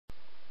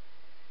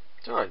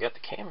So I got the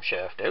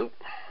camshaft out.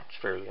 It's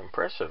fairly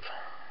impressive.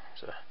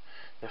 It's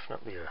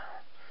definitely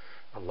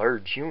a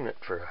large unit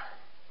for a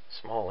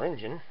small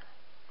engine.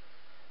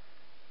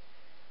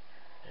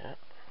 Yeah,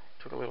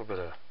 took a little bit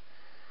of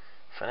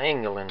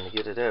finagling to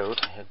get it out.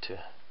 I had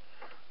to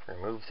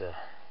remove the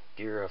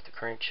gear off the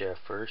crankshaft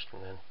first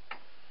and then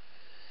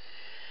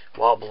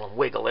wobble and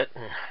wiggle it.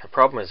 And the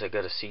problem is I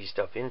got a seized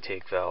up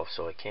intake valve,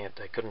 so I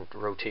couldn't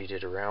rotate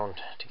it around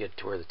to get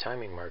to where the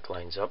timing mark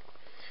lines up.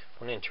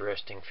 One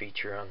interesting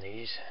feature on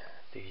these,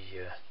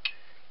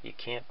 you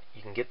can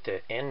get the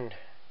end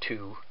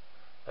two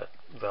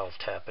valve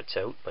tappets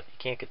out, but you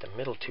can't get the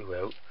middle two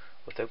out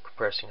without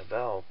compressing a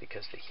valve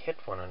because they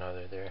hit one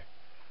another there.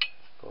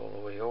 Go all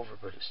the way over,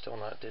 but it's still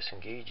not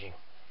disengaging.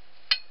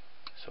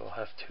 So I'll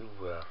have to,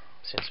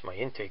 since my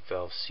intake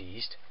valve's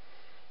seized,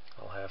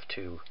 I'll have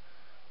to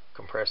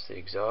compress the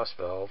exhaust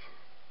valve,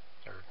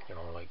 or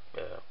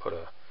put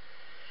a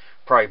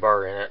pry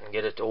bar in it and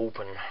get it to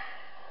open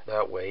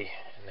that way,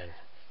 and then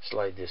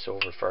slide this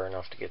over far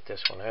enough to get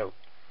this one out.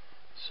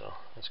 So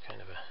that's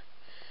kind of a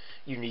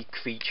unique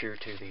feature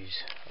to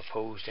these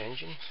opposed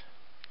engines.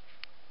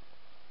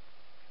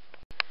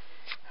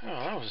 Oh,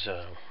 that was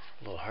a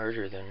little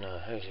harder than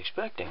I was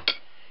expecting.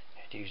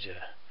 I had to use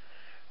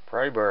a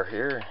pry bar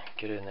here,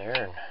 get in there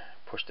and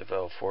push the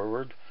valve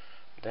forward.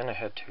 Then I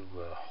had to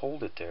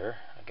hold it there.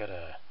 I got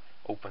a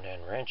open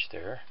end wrench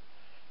there.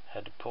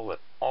 Had to pull it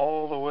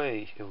all the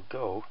way it would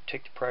go,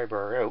 take the pry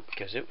bar out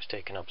because it was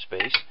taking up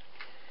space,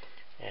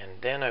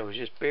 and then I was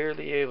just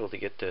barely able to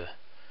get the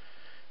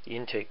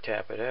intake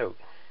tappet out.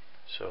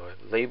 So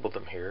I labeled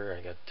them here.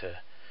 I got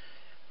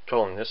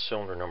calling this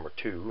cylinder number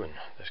 2 and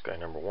this guy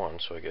number 1,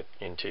 so I got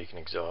intake and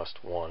exhaust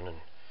 1 and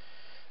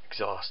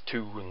exhaust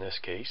 2 in this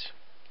case.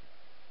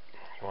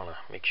 You want to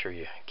make sure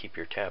you keep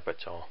your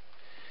tappets all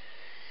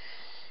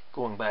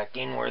going back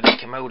in where they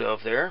come out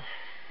of there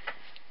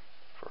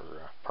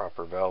for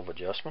proper valve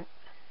adjustment.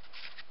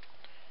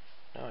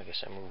 Now I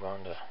guess I move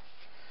on to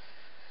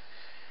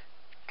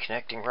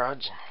connecting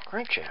rods and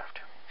crankshaft.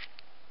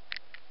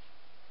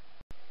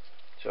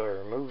 So I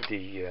removed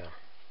the,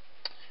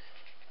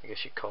 I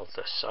guess you call it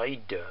the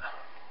side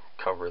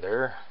cover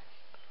there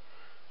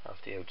off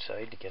the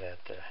outside to get at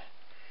the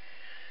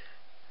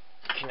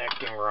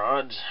connecting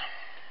rods,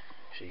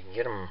 so you can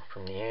get them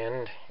from the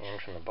end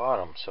and from the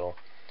bottom. So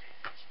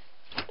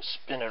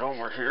spin it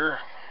over here.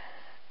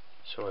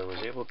 So I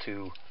was able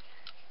to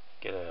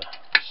get a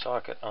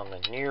socket on the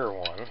near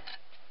one,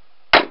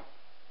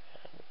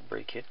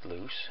 break it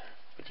loose,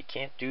 but you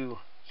can't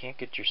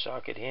get your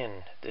socket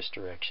in this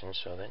direction,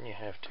 so then you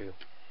have to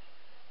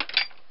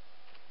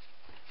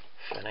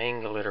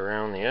finagle it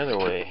around the other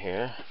way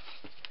here.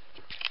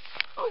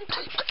 I'll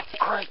take the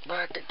crank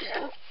back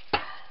again,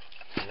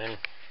 and then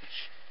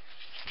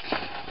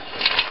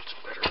it's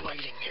better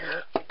lighting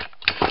here.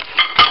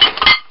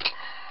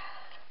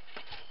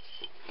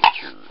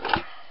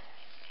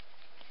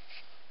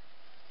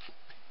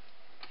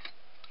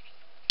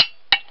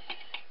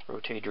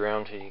 Rotate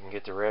around so you can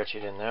get the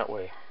ratchet in that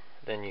way.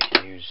 Then you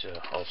can use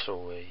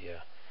also a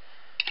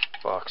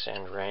box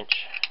end wrench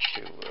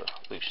to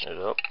loosen it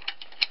up.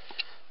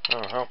 I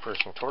don't know how a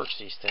person torques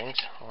these things.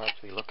 I'll have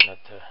to be looking at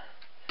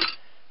the,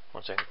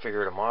 once I can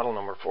figure out a model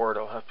number for it,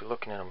 I'll have to be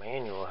looking at a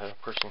manual how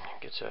a person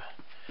gets a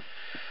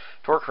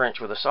torque wrench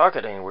with a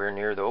socket anywhere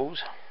near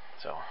those.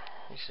 So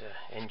these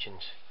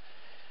engines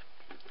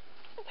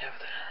have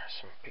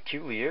some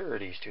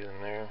peculiarities to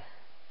them there.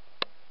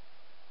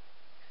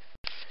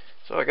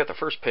 So I got the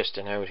first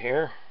piston out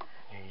here.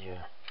 The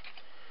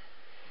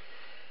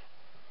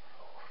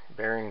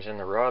bearings in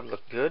the rod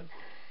look good.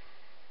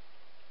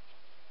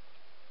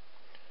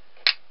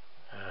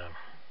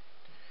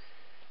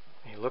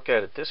 When you look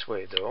at it this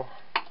way though,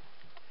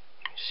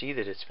 you see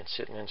that it's been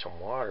sitting in some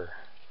water.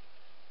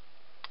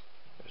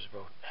 There's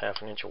about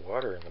 ½ an inch of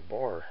water in the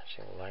bore.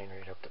 See the line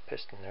right up the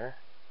piston there.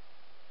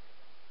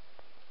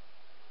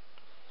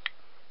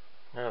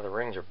 Now the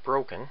rings are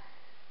broken,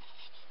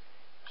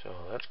 so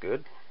that's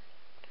good.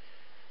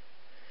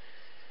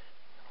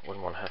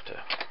 Wouldn't want to have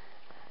to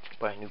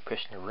buy a new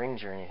piston or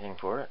rings or anything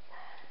for it.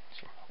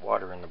 Some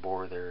water in the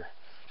bore there.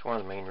 It's one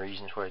of the main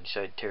reasons why I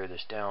decided to tear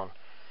this down.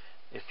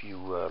 If you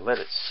let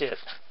it sit,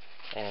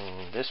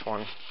 and this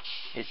one,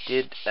 it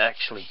did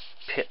actually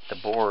pit the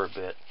bore a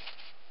bit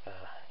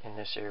in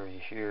this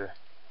area here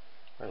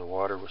where the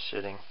water was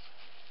sitting.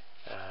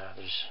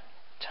 There's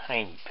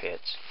tiny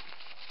pits,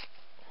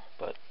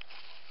 but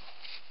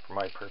for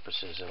my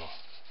purposes,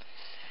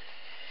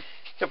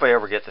 if I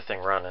ever get the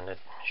thing running, it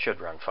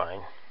should run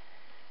fine.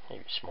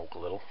 Maybe smoke a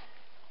little,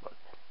 but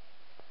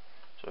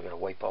so I got to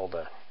wipe all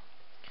the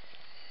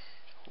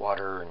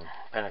water and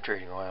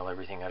penetrating oil,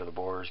 everything out of the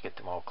bores, get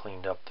them all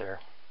cleaned up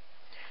there.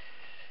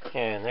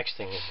 And next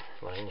thing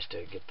in line is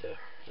to get the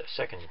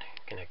second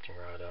connecting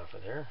rod off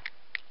of there.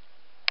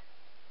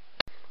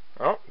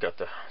 Well, got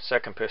the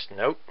second piston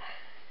out.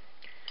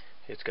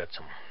 It's got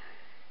some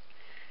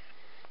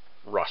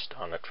rust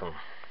on it from,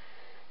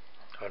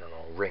 I don't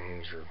know,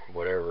 rings or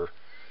whatever,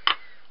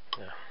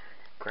 the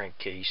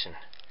crankcase, and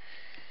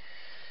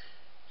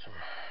some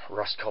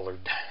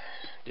rust-colored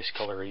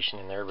discoloration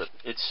in there, but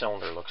its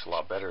cylinder looks a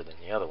lot better than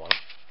the other one.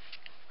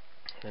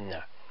 Then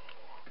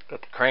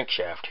got the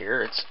crankshaft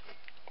here. It's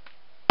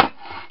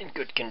in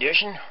good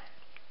condition.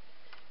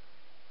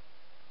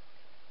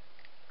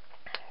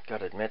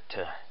 Gotta admit,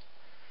 the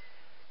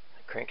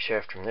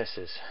crankshaft from this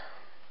is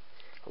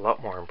a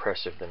lot more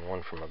impressive than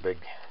one from a big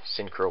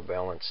synchro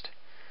balanced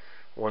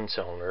one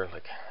cylinder,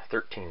 like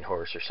 13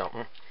 horse or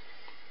something.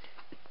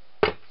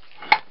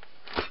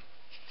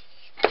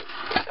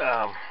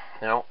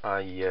 Now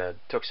I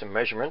took some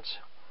measurements.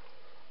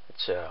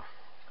 It's a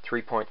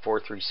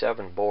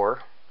 3.437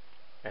 bore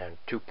and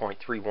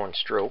 2.31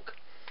 stroke,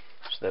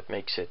 so that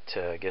makes it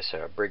I guess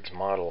a Briggs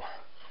model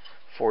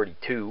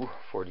 42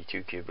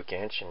 cubic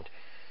inch, and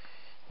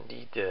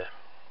indeed the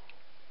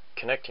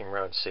connecting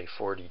rods say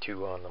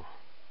 42 on them,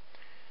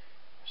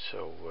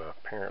 so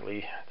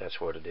apparently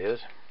that's what it is.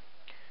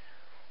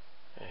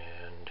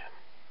 And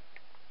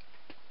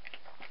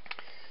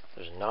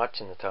there's a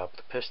notch in the top of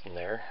the piston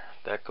there.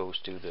 That goes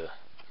to the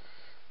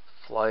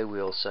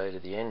flywheel side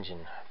of the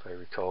engine, if I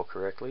recall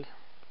correctly.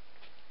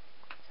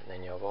 And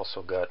then you've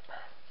also got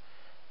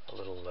a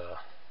little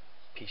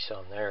piece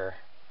on there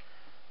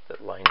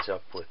that lines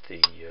up with the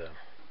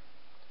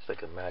it's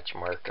like a match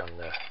mark on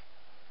the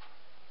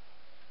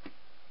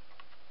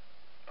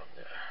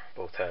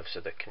both halves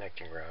of the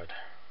connecting rod,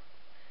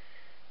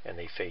 and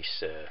they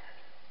face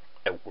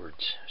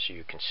outwards, so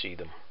you can see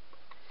them.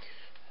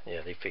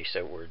 Yeah, they face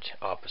outwards,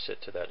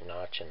 opposite to that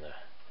notch in the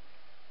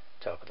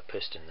top of the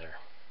piston there.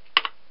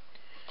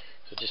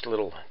 So just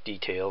little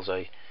details.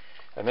 I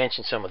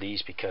mentioned some of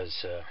these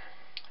because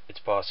it's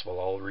possible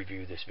I'll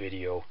review this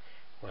video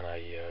when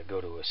I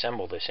go to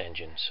assemble this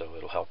engine, so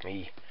it'll help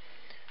me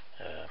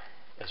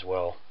as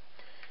well.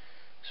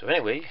 So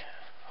anyway,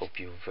 hope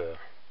you've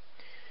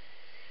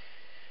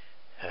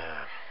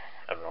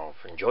I don't know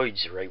if enjoyed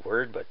is the right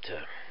word, but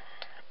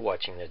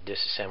watching the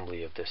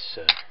disassembly of this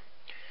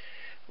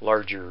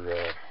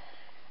larger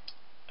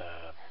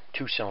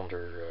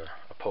two-cylinder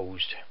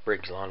opposed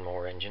Briggs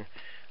lawnmower engine.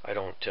 I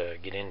don't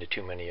get into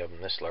too many of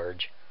them this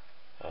large.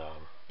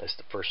 That's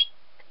the first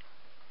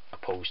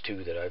opposed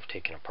two that I've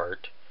taken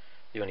apart.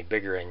 The only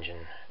bigger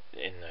engine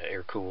in the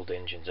air-cooled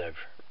engines I've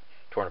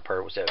torn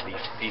apart was that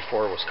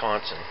V4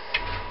 Wisconsin.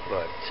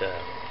 But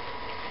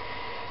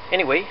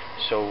anyway,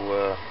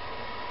 so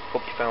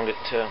hope you found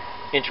it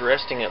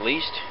interesting, at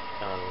least,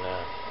 on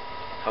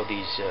how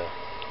these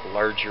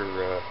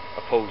larger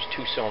opposed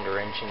two-cylinder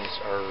engines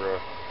are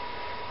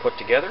put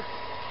together.